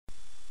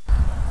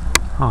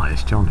Hi,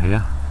 it's John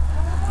here.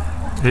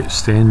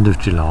 It's the end of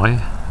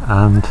July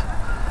and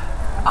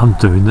I'm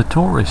doing the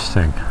tourist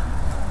thing.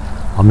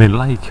 I'm in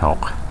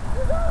Laycock,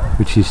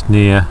 which is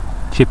near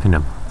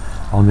Chippenham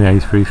on the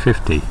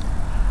A350,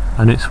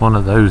 and it's one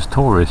of those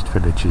tourist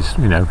villages,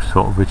 you know,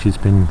 sort of, which has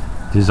been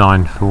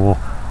designed for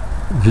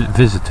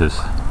visitors,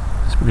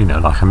 you know,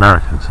 like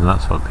Americans and that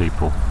sort of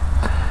people.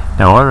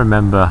 Now I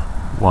remember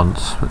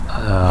once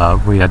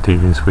we had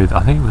dealings with,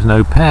 I think it was an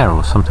au pair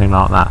or something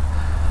like that,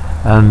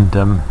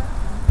 and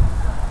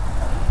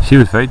she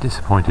was very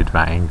disappointed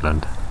about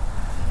England.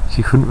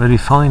 She couldn't really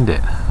find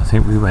it. I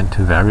think we went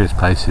to various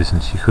places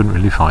and she couldn't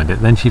really find it.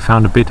 Then she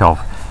found a bit of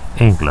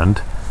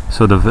England,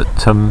 sort of at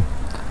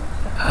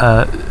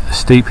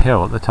Steep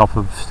Hill, at the top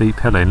of Steep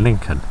Hill in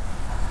Lincoln.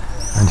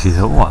 And she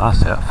thought, well,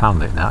 that's it, I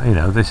found it now, you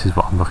know, this is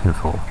what I'm looking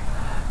for.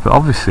 But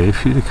obviously,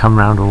 if you'd have come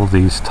around all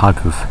these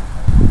type of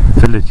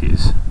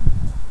villages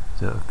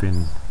that have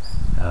been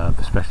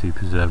especially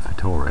preserved for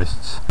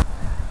tourists,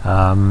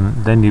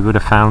 then you would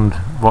have found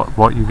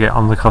what you get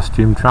on the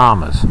costume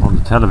dramas on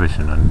the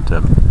television and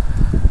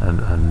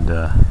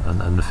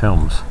the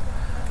films.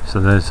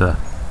 So there's a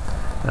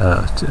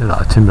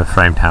timber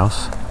framed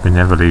house, been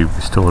heavily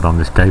restored on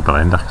this gable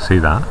end. I can see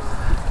that.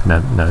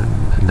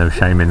 No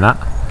shame in that.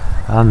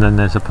 And then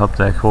there's a pub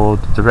there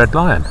called the Red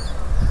Lion.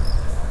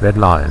 Red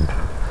Lion,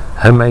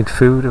 homemade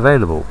food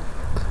available,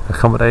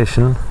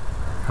 accommodation,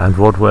 and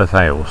Wadworth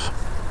ales.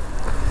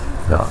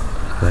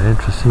 Very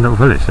interesting little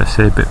village. Let's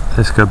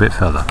go a bit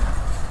further.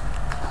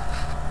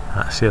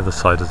 That's the other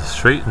side of the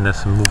street, and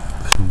there's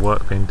some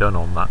work being done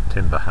on that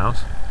timber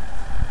house.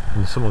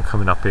 And someone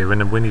coming up here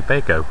in a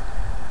Winnebago.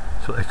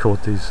 That's what they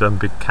called these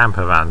big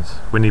camper vans.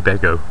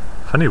 Winnebago.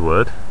 Funny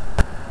word.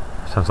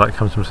 Sounds like it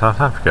comes from South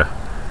Africa.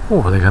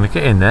 Oh, are they going to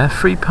get in there?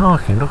 Free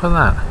parking. Look at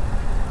that.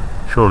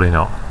 Surely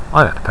not.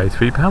 I had to pay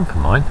 £3 for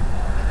mine.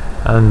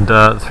 And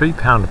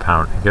 £3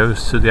 apparently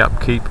goes to the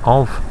upkeep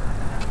of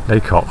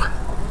Laycock.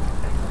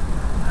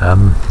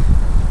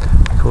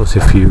 Of course,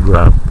 if you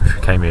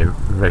came here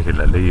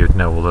regularly, you'd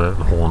know all the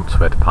little haunts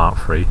where to park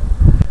free.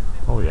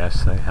 Oh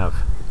yes, they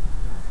have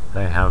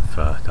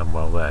done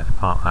well there to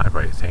park that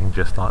great thing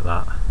just like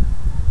that.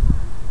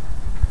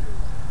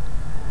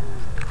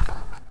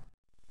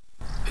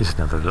 Here's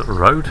another little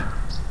road.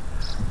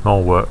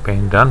 More work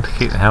being done to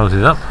keep the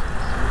houses up.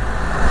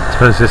 I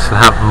suppose this will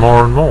happen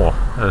more and more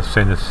as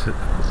soon as,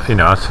 you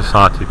know, as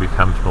society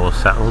becomes more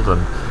settled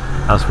and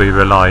as we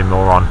rely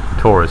more on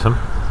tourism.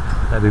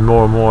 There'll be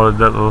more and more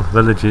little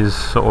villages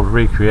sort of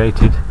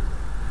recreated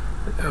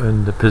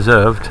and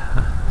preserved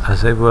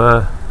as they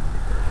were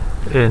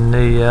in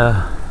the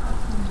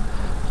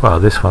well,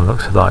 this one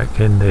looks like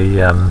in the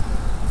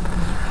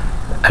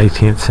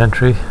 18th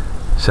century,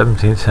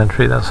 17th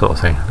century, that sort of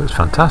thing. It looks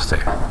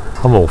fantastic.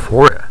 I'm all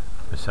for it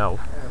myself.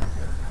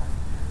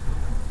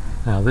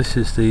 Now this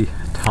is the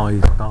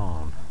Tithe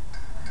Barn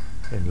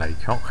in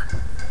Laycock,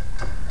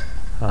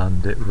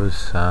 and it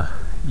was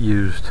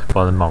used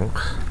by the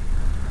monks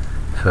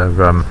for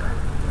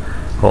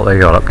what they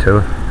got up to,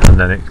 and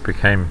then it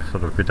became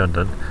sort of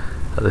redundant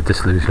at the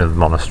dissolution of the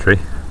monastery.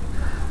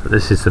 But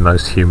this is the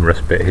most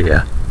humorous bit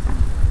here.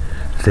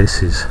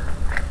 This is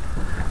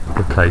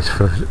the place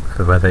for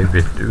where they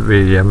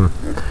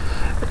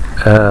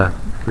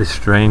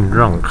restrain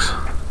drunks.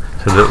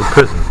 It's a little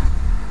prison,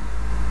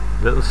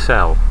 little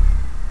cell.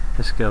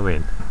 Let's go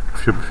in. I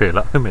should feel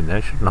at home in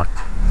there, shouldn't I?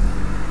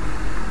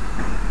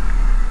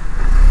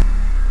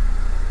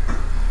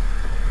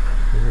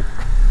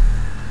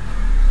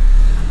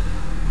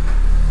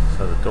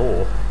 So the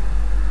door,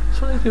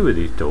 that's what they do with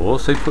these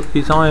doors, they put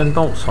these iron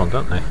bolts on,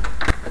 don't they?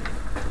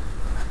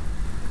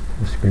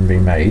 It's been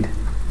remade,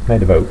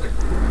 made of oak.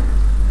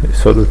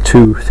 It's sort of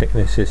 2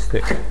 thicknesses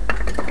thick. I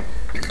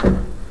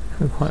don't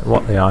know quite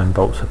what the iron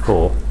bolts are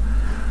for.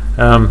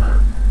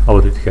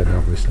 Hold it together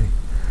obviously.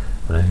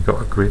 And then you've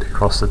got a grid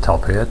across the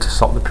top here to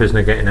stop the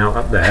prisoner getting out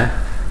up there.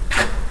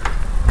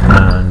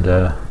 And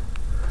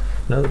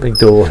another big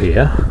door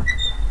here.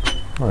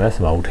 Oh, there's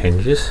some old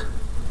hinges.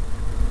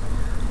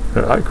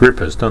 They're like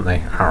grippers, don't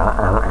they? Arr,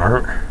 arr,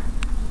 arr.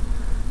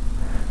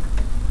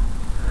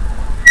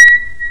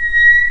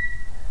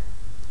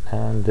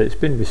 And it's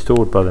been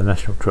restored by the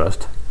National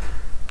Trust.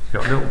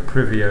 You've got a little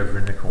privy over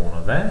in the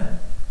corner there.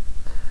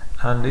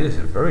 And it is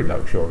a very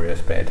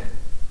luxurious bed.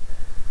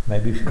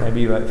 Maybe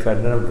you had fed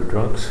a number of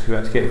drunks. You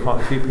had to get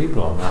quite a few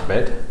people on that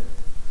bed.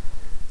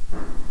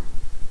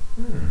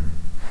 And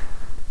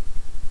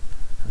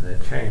they're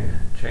chained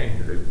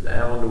loop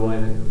there. I wonder why.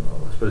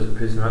 I suppose the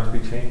prisoner had to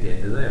be chained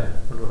in, do they? I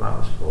wonder what that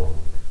was for.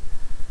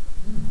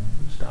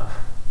 Good stuff.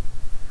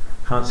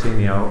 Can't see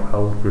any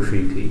old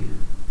graffiti.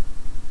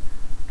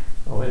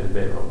 Oh, there's a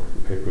bit of old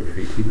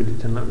graffiti, but it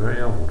doesn't look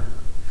very old.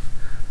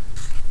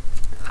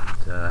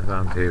 And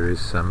around here is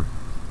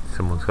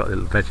someone's got a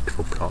little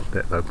vegetable plot, a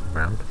bit of open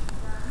ground,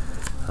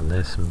 and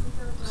there's some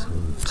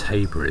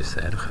taberries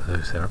there. Look at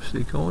those, they're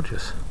absolutely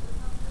gorgeous.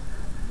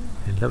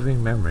 In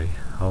loving memory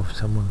of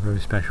someone very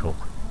special.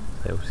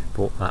 They obviously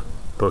bought that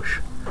bush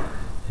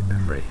in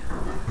memory.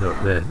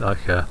 Look, they're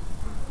like a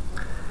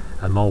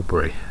a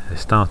mulberry. They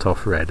start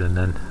off red and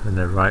then when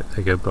they're ripe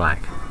they go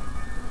black.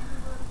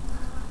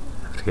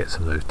 Have to get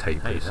some of those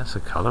tapirs. That's a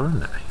colour,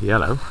 isn't it?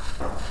 Yellow.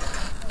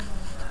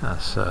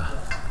 That's sort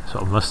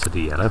of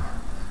mustardy yellow.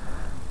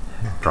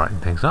 Brighten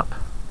things up.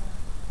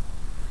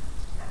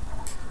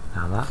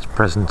 Now that's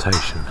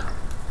presentation.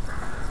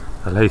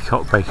 The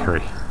Laycock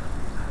bakery.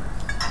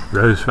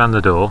 Rose round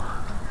the door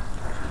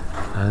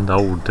and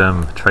old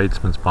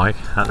tradesman's bike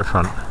at the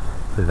front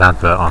with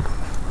advert on.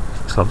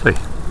 It's lovely.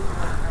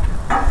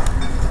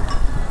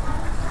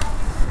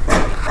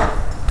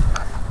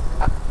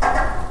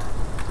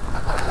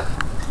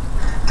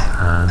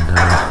 And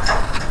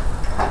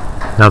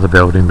another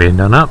building being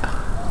done up.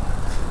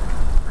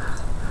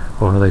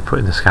 Or are they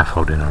putting the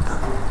scaffolding on?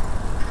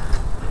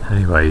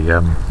 Anyway,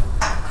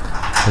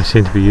 they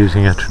seem to be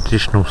using a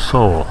traditional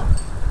saw.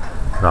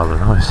 Rather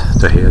nice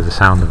to hear the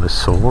sound of a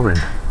saw in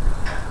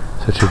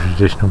such a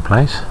traditional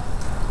place.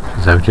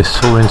 As though just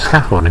sawing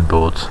scaffolding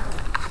boards.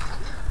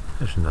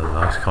 There's another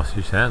nice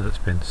cottage there that's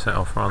been set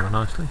off rather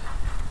nicely.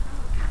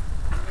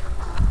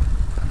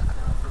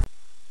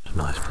 It's a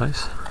nice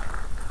place.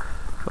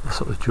 Got the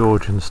sort of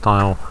Georgian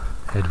style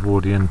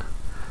Edwardian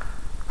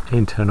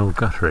internal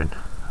guttering,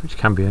 which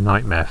can be a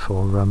nightmare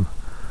for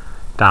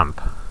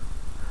damp.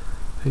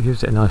 It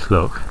gives it a nice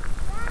look.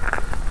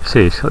 You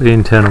see, it's got the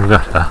internal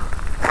gutter.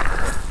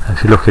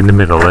 If you look in the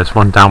middle, there's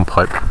one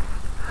downpipe,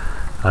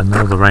 and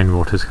all the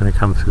rainwater is going to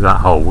come through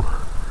that hole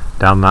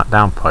down that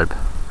downpipe.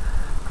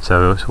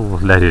 So it's all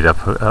leaded up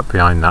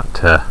behind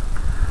that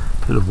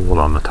little wall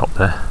on the top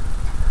there.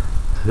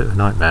 It's a bit of a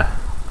nightmare.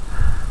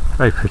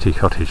 Very pretty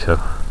cottage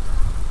though.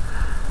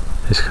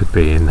 This could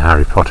be in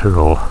Harry Potter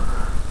or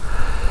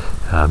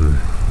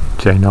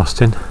Jane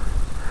Austen.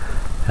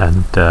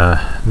 And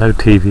no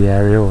TV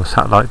area or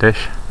satellite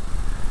dish.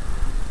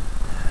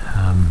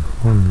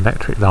 One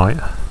electric light.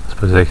 I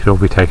suppose they could all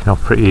be taken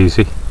off pretty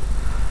easy.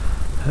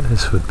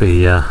 This would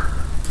be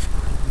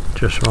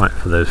just right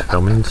for those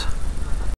filmings.